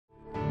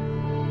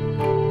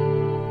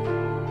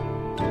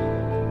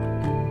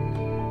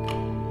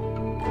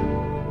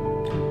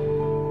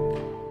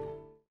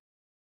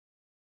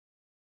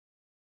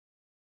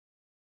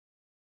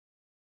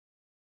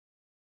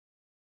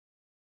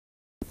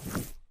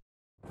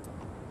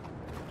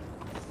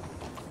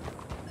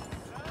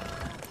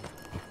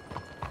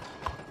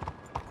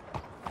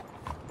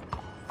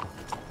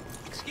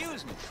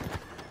Excuse me.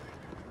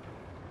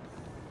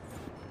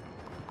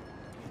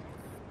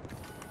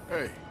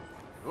 Hey,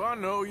 do I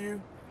know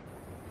you?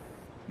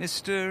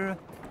 Mr.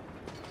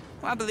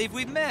 I believe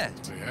we met.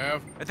 We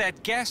have? At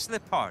that ghastly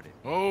party.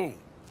 Oh,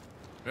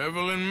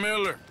 Evelyn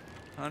Miller.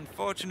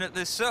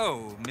 Unfortunately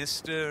so,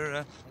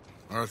 Mr.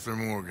 Arthur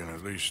Morgan,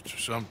 at least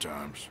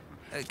sometimes.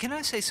 Can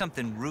I say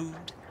something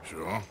rude?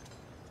 Sure.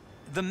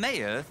 The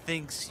mayor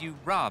thinks you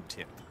robbed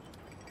him.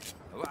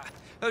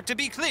 To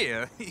be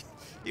clear,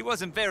 he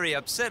wasn't very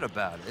upset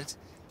about it.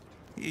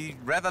 He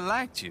rather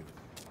liked you.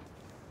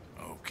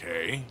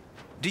 Okay.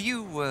 Do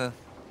you, well,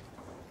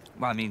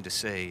 I mean to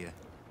say,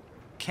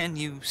 can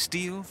you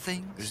steal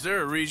things? Is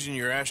there a reason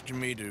you're asking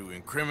me to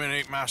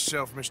incriminate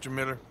myself, Mr.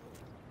 Miller?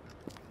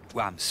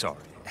 Well, I'm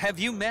sorry. Have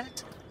you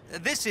met?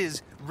 This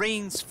is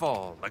Rains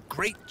Fall, a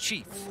great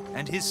chief,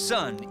 and his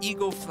son,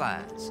 Eagle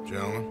Flies.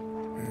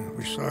 Gentlemen? Yeah,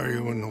 we saw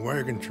you in the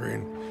wagon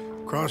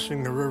train,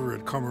 crossing the river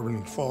at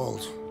Cumberland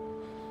Falls.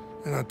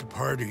 And at the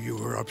party, you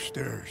were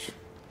upstairs.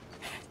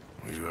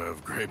 You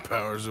have great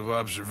powers of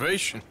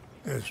observation.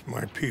 Yes,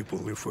 my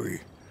people, if we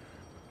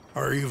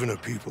are even a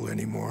people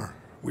anymore.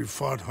 We've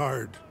fought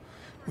hard.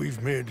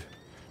 We've made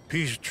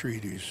peace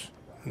treaties,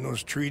 and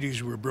those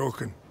treaties were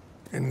broken.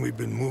 And we've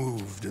been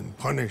moved and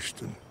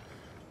punished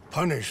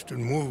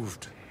and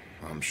moved.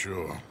 I'm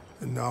sure.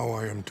 And now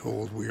I am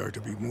told we are to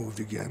be moved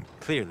again.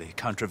 Clearly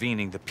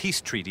contravening the peace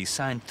treaty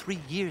signed 3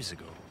 years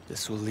ago.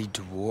 This will lead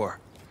to war.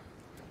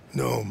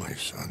 No, my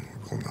son,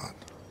 it will not.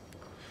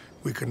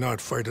 We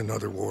cannot fight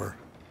another war.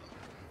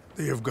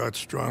 They have got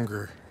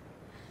stronger,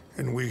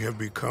 and we have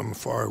become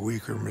far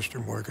weaker,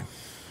 Mr. Morgan.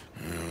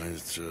 Well,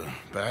 it's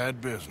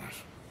bad business.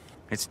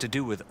 It's to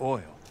do with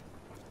oil.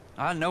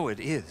 I know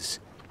it is,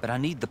 but I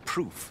need the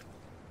proof.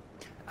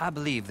 I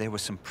believe there were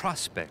some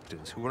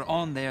prospectors who were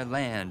on their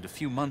land a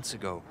few months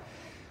ago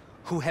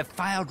who have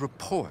filed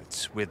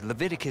reports with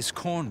Leviticus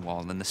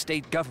Cornwall and the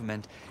state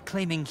government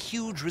claiming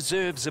huge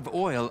reserves of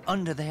oil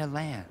under their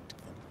land.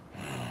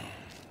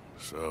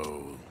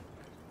 So,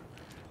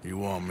 you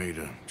want me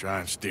to try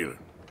and steal it?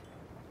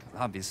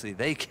 Obviously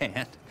they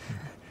can't.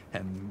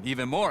 And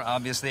even more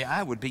obviously,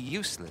 I would be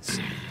useless.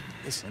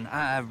 Listen,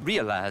 I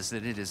realize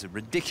that it is a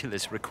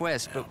ridiculous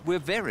request, but we're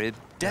very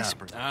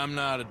desperate. Now, I'm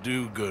not a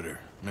do-gooder,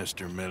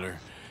 Mr. Miller.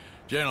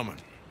 Gentlemen,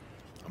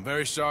 I'm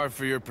very sorry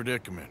for your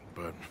predicament,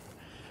 but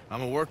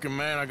I'm a working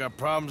man. I got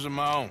problems of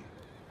my own.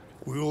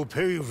 We will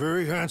pay you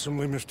very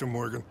handsomely, Mr.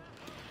 Morgan.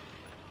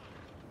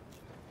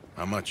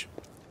 How much?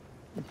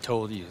 I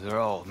told you, they're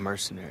all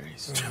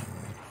mercenaries.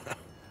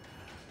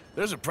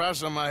 There's a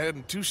price on my head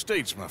in 2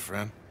 states, my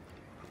friend.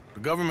 The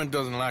government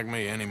doesn't like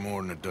me any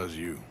more than it does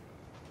you.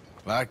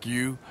 Like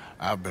you,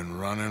 I've been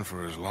running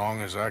for as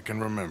long as I can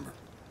remember.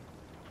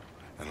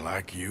 And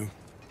like you,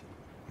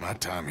 my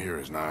time here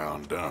is nigh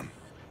undone.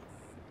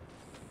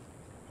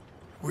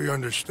 We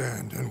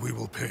understand, and we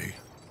will pay.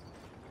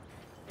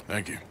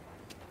 Thank you.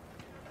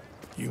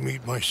 You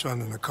meet my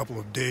son in a couple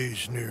of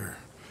days near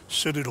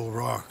Citadel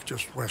Rock,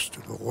 just west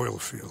of the oil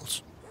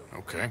fields.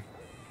 Okay.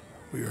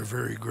 We are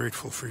very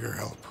grateful for your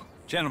help.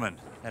 Gentlemen,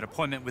 that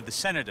appointment with the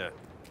senator.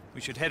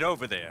 We should head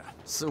over there.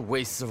 It's a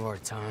waste of our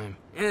time.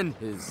 And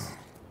his.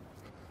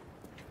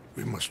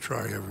 We must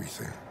try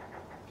everything.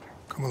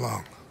 Come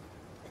along.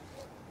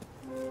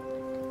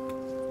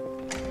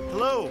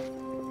 Hello,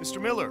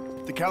 Mr. Miller.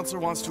 The counselor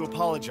wants to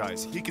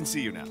apologize. He can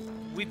see you now.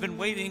 We've been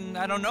waiting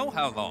I don't know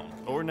how long.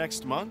 Or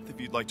next month, if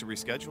you'd like to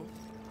reschedule.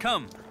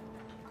 Come.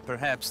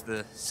 Perhaps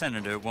the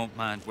senator won't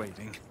mind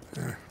waiting.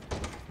 Yeah.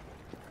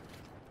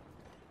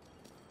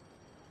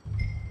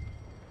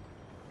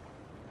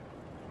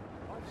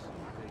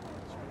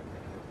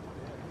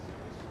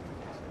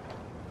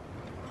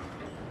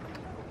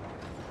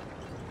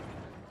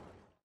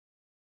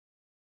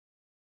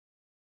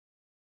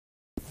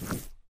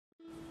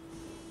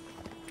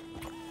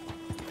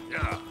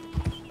 Yeah.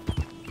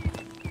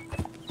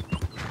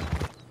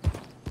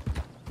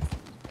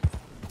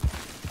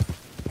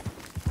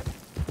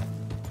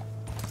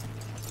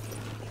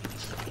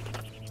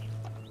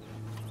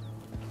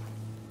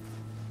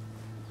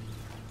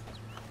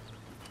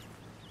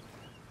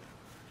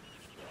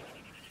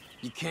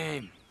 You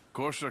came. Of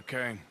course I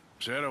came.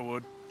 Said I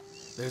would.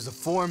 There's a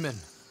foreman.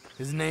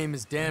 His name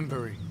is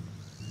Danbury.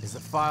 There's the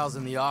files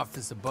in the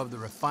office above the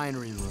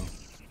refinery room.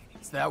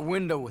 It's that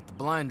window with the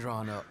blind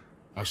drawn up.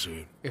 I see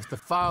it. If the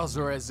files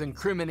are as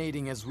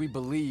incriminating as we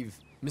believe,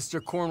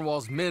 Mr.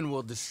 Cornwall's men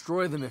will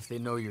destroy them if they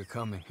know you're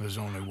coming. There's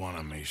only one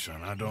of me,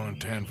 son. I don't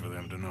intend for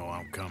them to know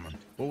I'm coming.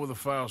 What will the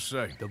files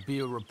say? There'll be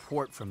a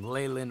report from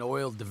Leyland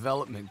Oil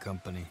Development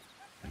Company.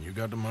 And you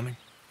got the money?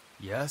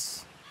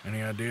 Yes?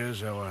 Any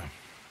ideas how I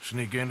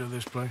sneak into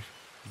this place?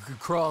 You could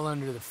crawl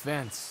under the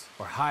fence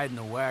or hide in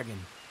a wagon.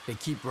 They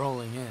keep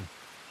rolling in.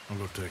 I'll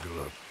go take a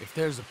look. If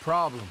there's a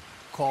problem,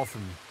 call for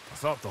me. I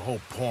thought the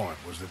whole point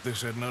was that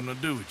this had nothing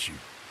to do with you.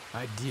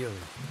 Ideally.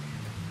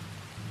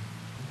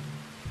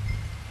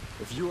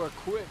 If you are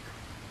quick,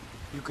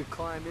 you could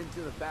climb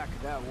into the back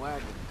of that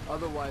wagon.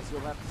 Otherwise,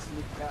 you'll have to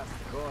sneak past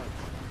the guards.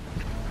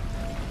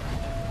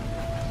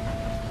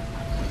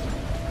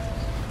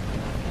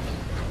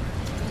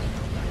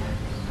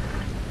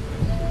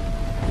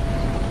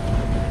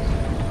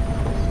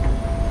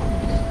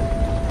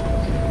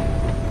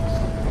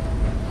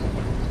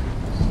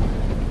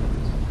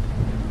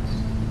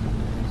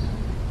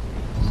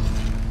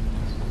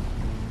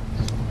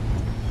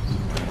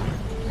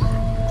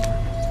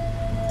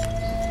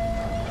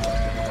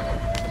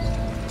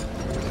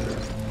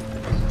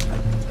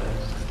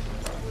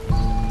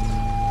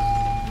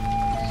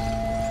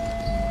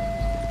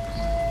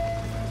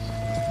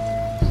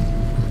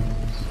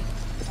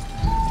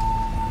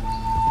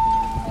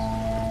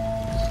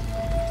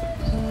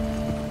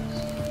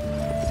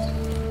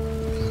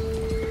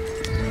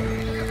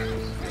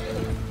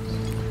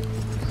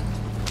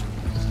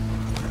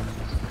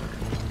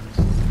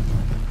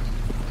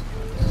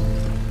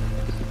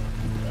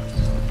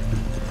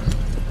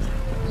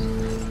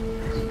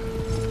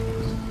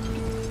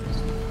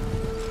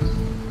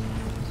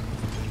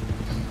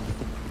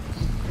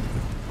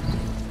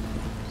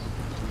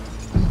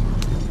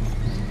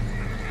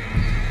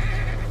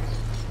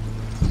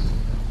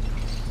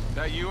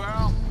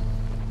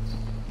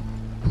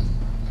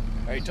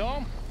 Hey,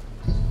 Tom?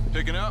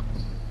 Picking up?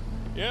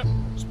 Yep,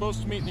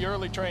 supposed to meet the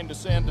early train to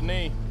Saint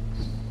Denis.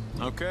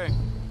 Okay.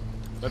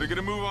 Better get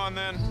a move on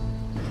then.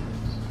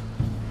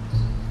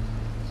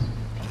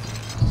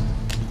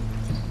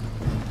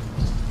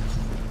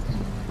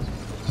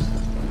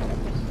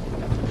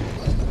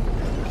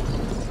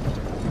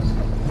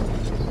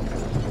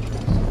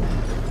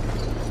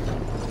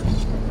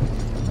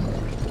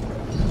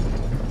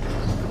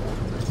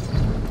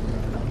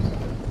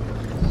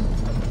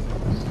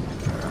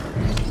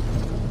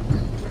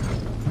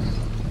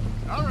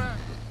 All right,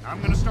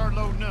 I'm gonna start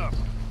loading up.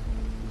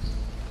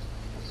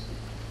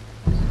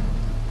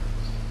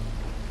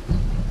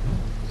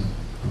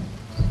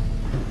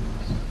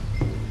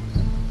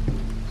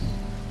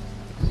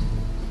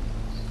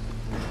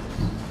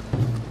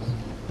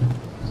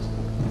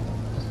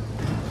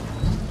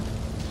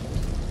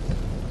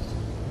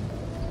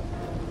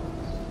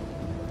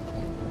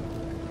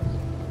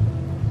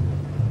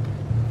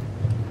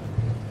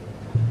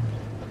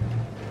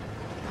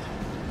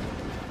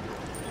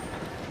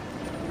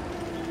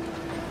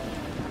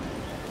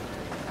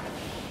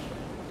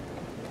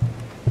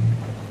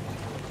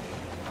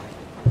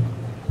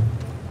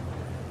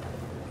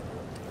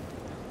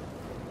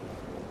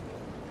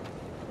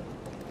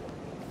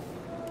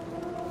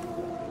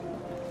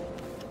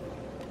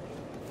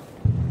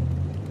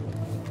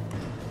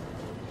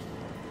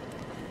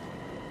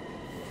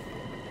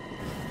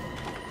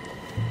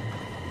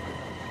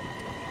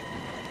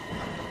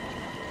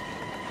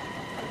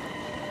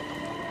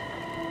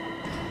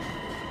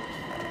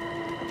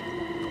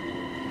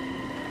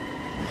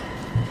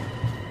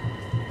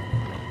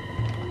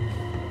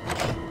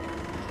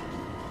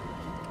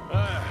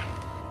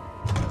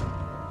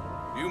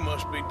 You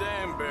must be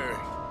Danbury.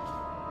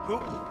 Who?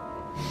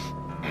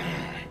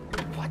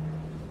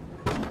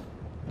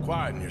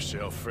 Quieten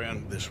yourself,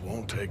 friend. This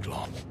won't take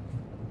long.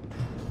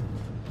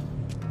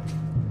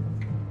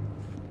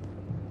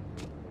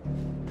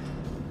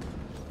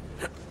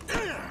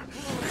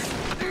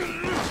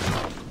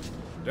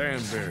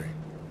 Danbury,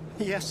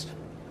 Yes.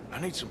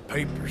 I need some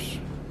papers,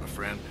 my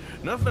friend.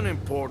 Nothing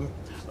important.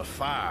 A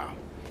file.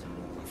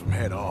 I'm from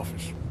head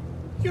office.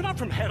 You're not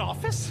from head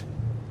office?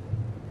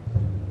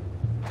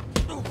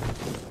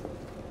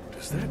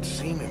 Does that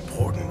seem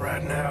important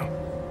right now?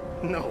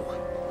 No.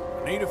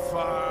 I need a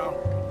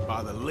file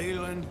by the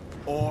Leland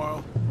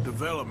Oil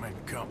Development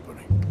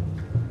Company.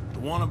 The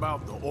one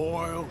about the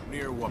oil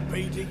near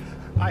Wapiti.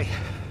 I...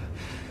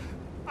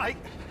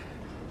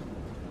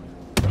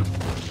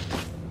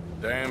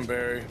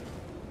 Danbury,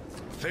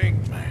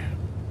 think, man.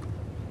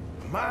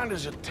 Mind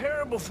is a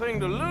terrible thing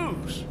to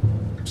lose,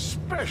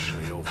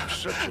 especially over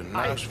such a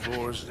nice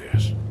floor as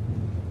this.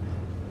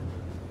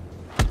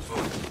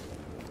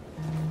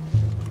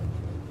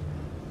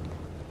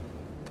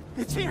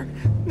 It's here.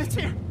 It's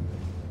here.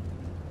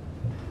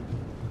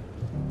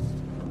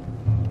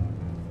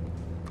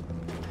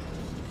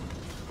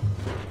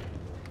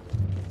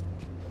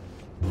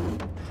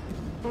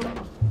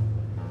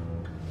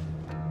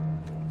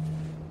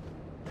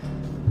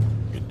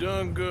 You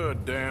done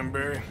good,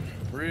 Danbury.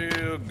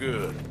 Real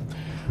good.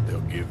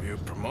 They'll give you a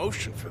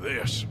promotion for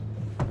this.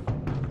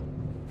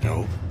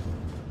 No,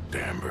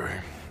 Danbury.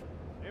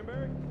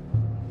 Danbury?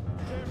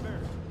 Danbury,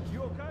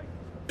 you okay?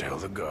 Tell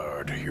the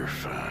guard you're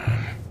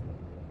fine.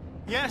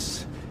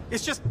 Yes.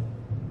 It's just...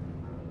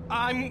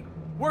 I'm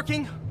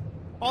working.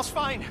 All's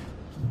fine.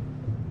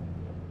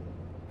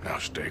 Now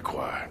stay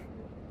quiet.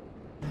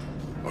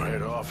 Or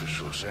head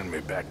office will send me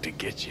back to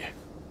get you.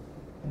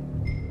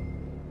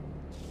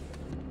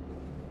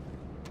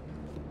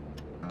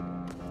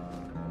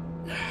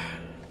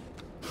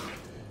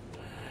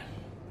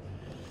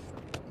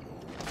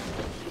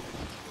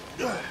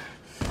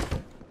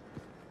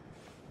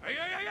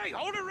 Hey,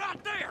 hold it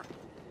right there!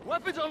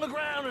 Weapons on the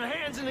ground and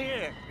hands in the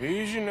air.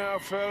 Easy now,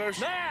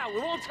 fellas. Now, we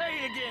won't tell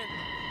you again.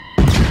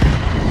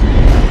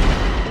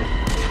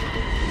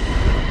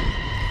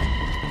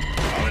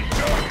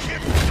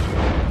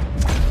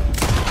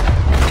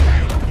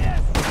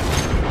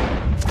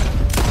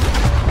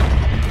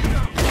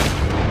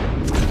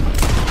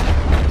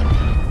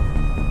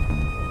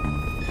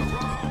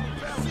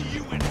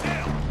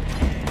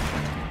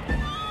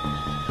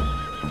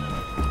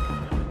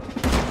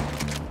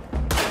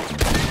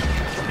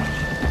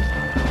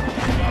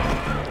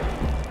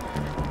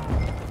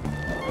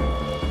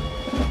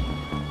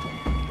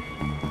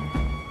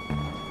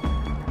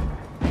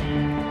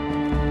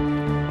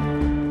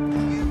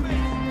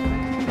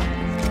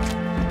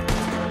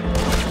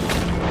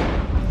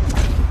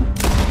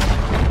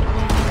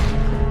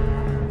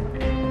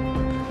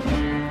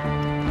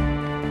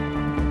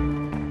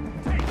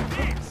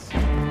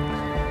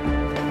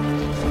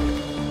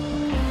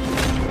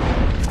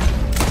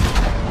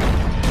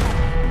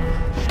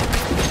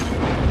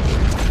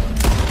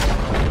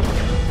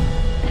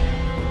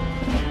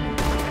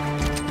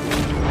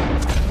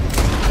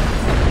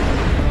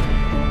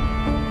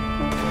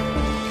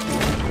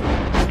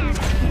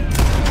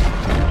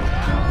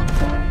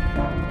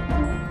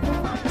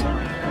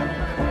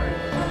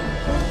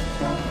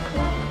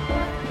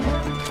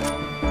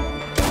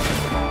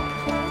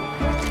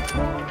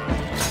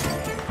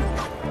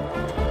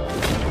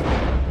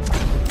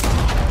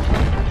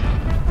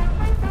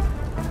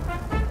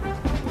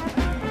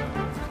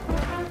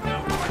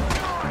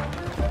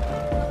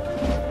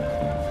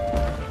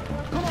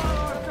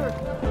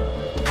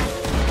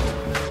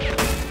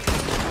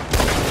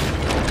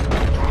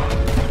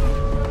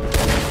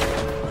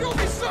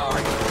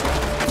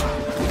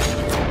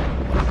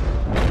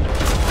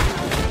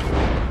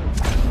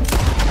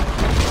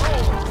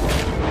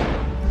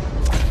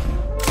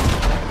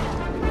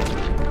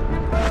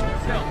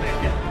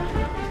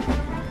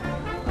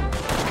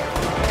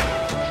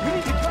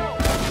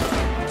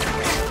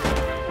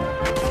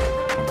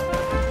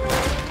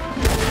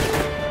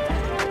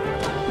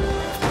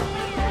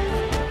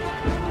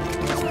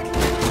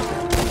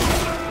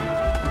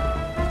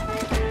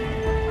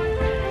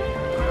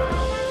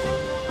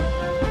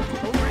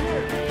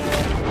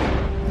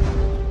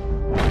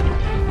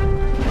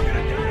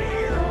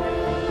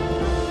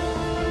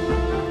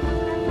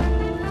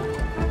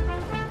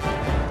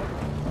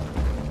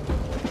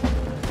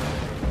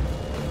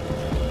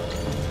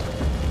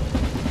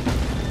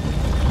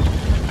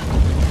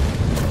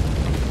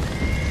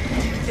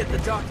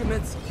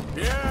 documents?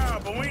 Yeah,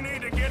 but we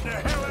need to get the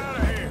hell out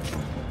of here.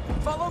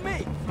 Follow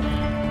me!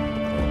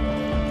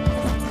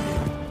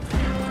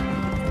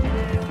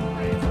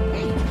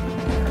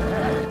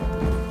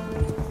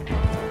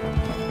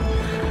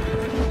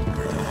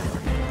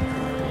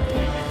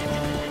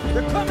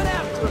 They're coming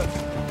after us!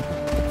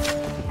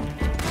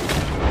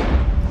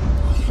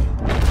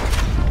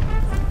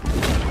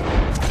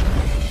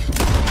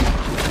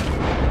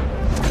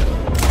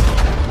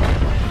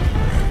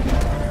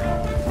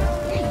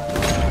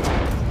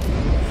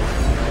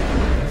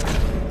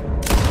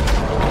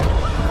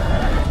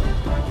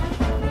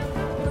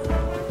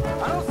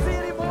 I don't see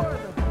any more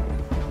of them.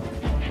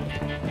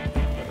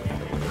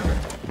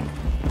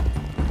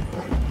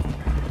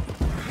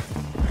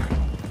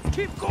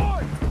 Keep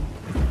going!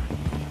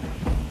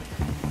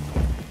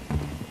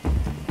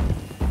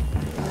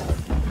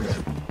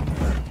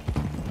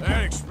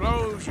 That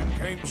explosion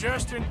came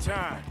just in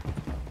time.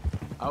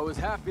 I was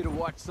happy to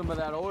watch some of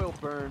that oil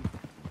burn.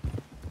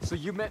 So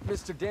you met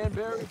Mr.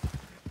 Danbury?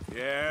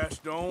 Yes,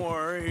 don't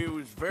worry. He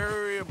was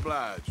very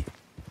obliging.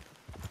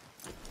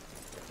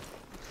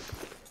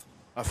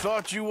 I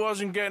thought you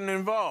wasn't getting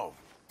involved.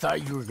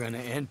 Thought you were gonna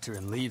enter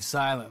and leave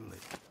silently.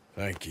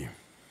 Thank you.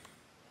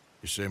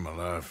 You saved my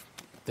life.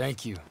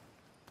 Thank you.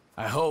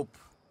 I hope.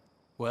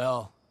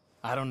 Well,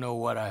 I don't know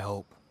what I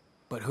hope.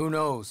 But who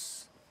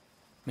knows?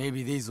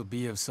 Maybe these will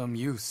be of some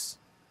use.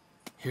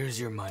 Here's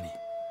your money.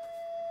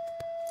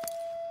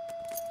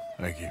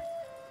 Thank you.